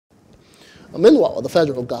Meanwhile, the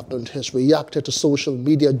federal government has reacted to social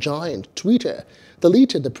media giant Twitter,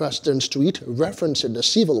 deleted the president's tweet referencing the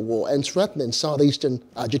civil war and threatening southeastern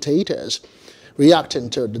agitators. Reacting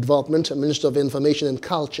to the development, Minister of Information and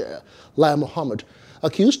Culture, Lai Mohammed,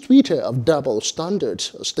 accused Twitter of double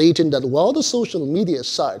standards, stating that while the social media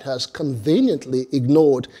site has conveniently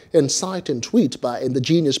ignored inciting tweet by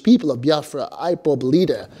indigenous people of Biafra IPOB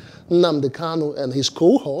leader Nnamdi Kanu and his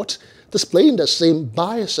cohort, displaying the same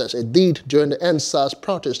biases it did during the NSAS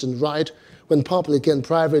protest and riot when public and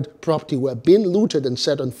private property were being looted and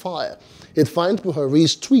set on fire. It finds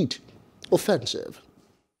Buhari's tweet offensive.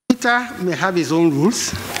 Twitter may have his own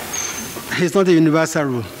rules. It's not a universal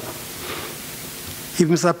rule. If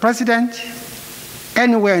Mr. President,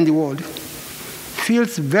 anywhere in the world,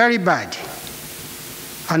 feels very bad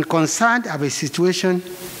and concerned about a situation,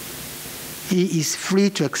 he is free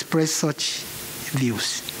to express such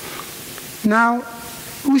views. Now,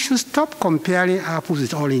 we should stop comparing apples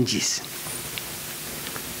with oranges.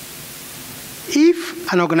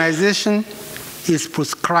 If an organization is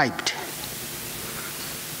proscribed,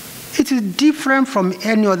 it is different from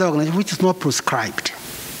any other organization which is not proscribed.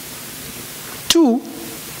 Two,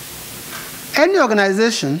 any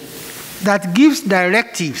organization that gives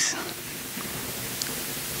directives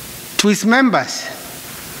to its members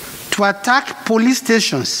to attack police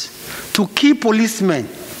stations, to kill policemen,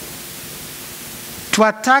 to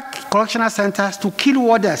attack correctional centers, to kill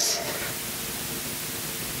warders.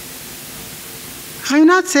 I'm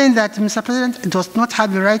not saying that Mr. President does not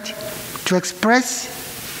have the right to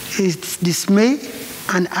express his dismay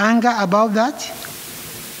and anger about that.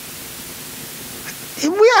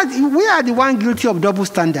 We are the one guilty of double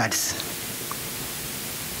standards.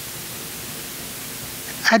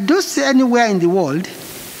 I don't see anywhere in the world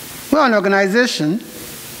where an organization,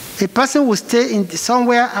 a person will stay in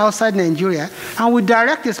somewhere outside Nigeria and will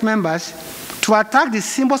direct its members to attack the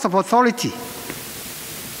symbols of authority,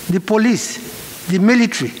 the police, the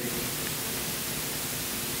military,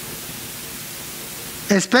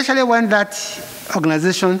 especially when that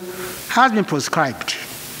organization has been proscribed.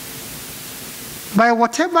 By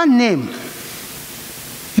whatever name,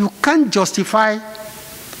 you can't justify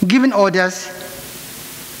giving orders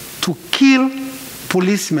to kill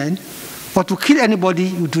policemen or to kill anybody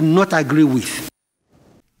you do not agree with.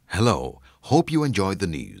 Hello, hope you enjoyed the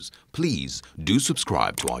news. Please do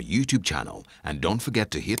subscribe to our YouTube channel and don't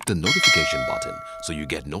forget to hit the notification button so you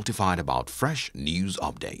get notified about fresh news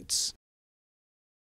updates.